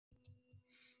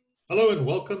Hello and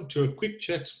welcome to a quick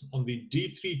chat on the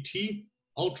D3T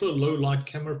ultra low light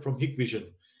camera from Hikvision.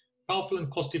 Powerful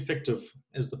and cost effective,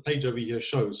 as the page over here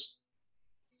shows.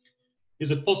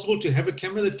 Is it possible to have a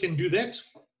camera that can do that?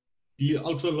 Be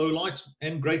ultra low light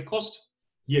and great cost?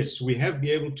 Yes, we have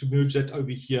been able to merge that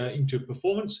over here into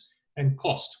performance and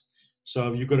cost.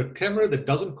 So you've got a camera that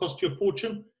doesn't cost you a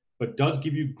fortune, but does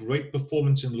give you great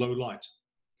performance in low light.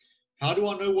 How do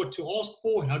I know what to ask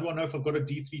for? How do I know if I've got a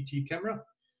D3T camera?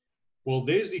 Well,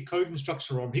 there's the code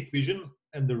instruction from Hikvision,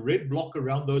 and the red block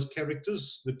around those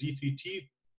characters, the D3T,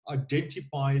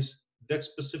 identifies that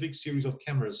specific series of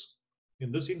cameras.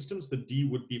 In this instance, the D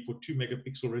would be for 2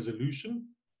 megapixel resolution,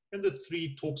 and the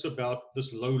 3 talks about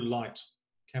this low light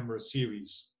camera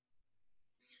series.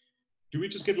 Do we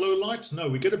just get low light? No,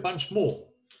 we get a bunch more.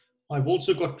 I've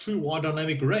also got true wide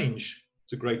dynamic range.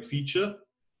 It's a great feature.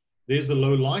 There's the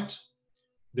low light.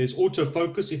 There's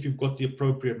autofocus if you've got the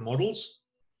appropriate models.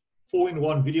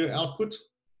 4-in-1 video output,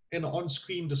 and an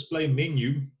on-screen display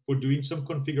menu for doing some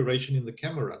configuration in the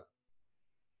camera.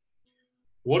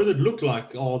 What does it look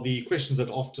like are the questions that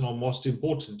often are most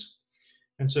important.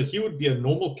 And so here would be a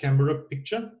normal camera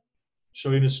picture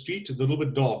showing a street, a little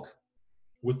bit dark.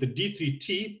 With the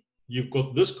D3T, you've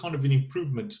got this kind of an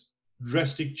improvement,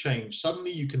 drastic change.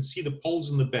 Suddenly you can see the poles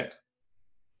in the back.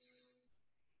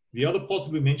 The other part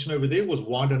that we mentioned over there was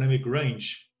wide dynamic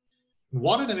range.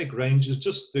 Wide dynamic range is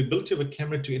just the ability of a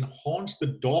camera to enhance the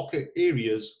darker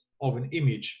areas of an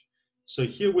image. So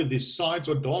here where the sides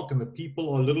are dark and the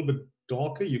people are a little bit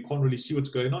darker, you can't really see what's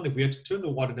going on. If we had to turn the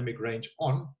wide dynamic range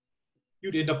on,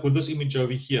 you'd end up with this image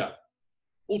over here.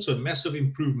 Also massive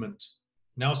improvement.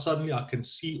 Now suddenly I can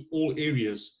see all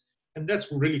areas. And that's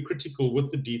really critical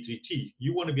with the D3T.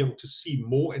 You want to be able to see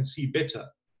more and see better.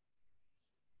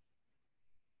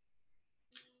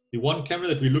 The one camera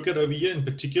that we look at over here in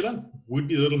particular would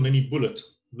be the little mini bullet.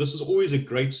 This is always a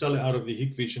great seller out of the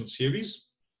Hikvision series.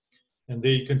 And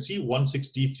there you can see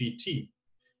 16D3T.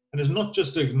 And it's not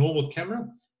just a normal camera.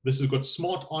 This has got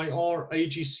smart IR,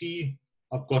 AGC.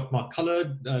 I've got my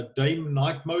color, day and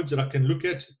night modes that I can look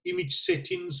at, image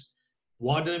settings,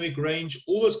 wide dynamic range,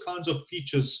 all those kinds of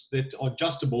features that are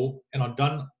adjustable and are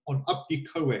done on up the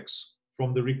coax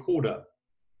from the recorder.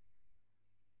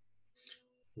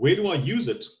 Where do I use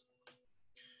it?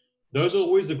 Those are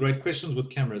always the great questions with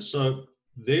cameras. So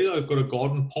there I've got a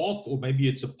garden path, or maybe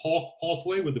it's a park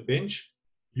pathway with a bench.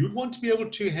 You'd want to be able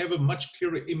to have a much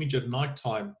clearer image at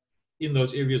nighttime in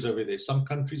those areas over there. Some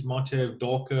countries might have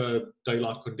darker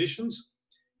daylight conditions.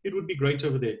 It would be great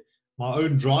over there. My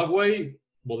own driveway,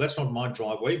 well, that's not my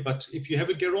driveway, but if you have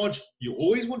a garage, you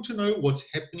always want to know what's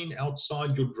happening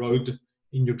outside your road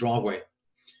in your driveway.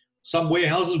 Some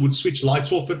warehouses would switch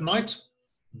lights off at night.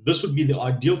 This would be the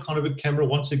ideal kind of a camera,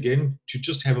 once again, to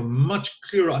just have a much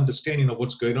clearer understanding of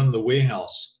what's going on in the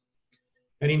warehouse.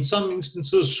 And in some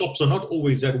instances, shops are not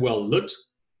always that well lit,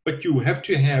 but you have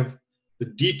to have the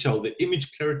detail, the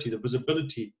image clarity, the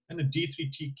visibility, and a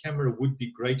D3T camera would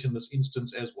be great in this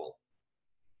instance as well.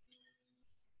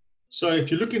 So if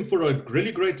you're looking for a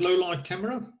really great low light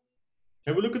camera,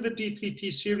 have a look at the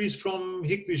D3T series from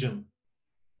Hikvision.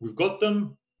 We've got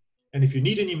them, and if you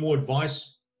need any more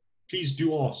advice, please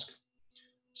do ask.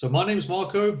 So my name is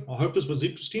Marco. I hope this was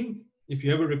interesting. If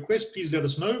you have a request, please let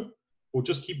us know, or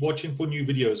just keep watching for new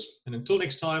videos. And until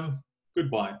next time,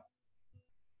 goodbye.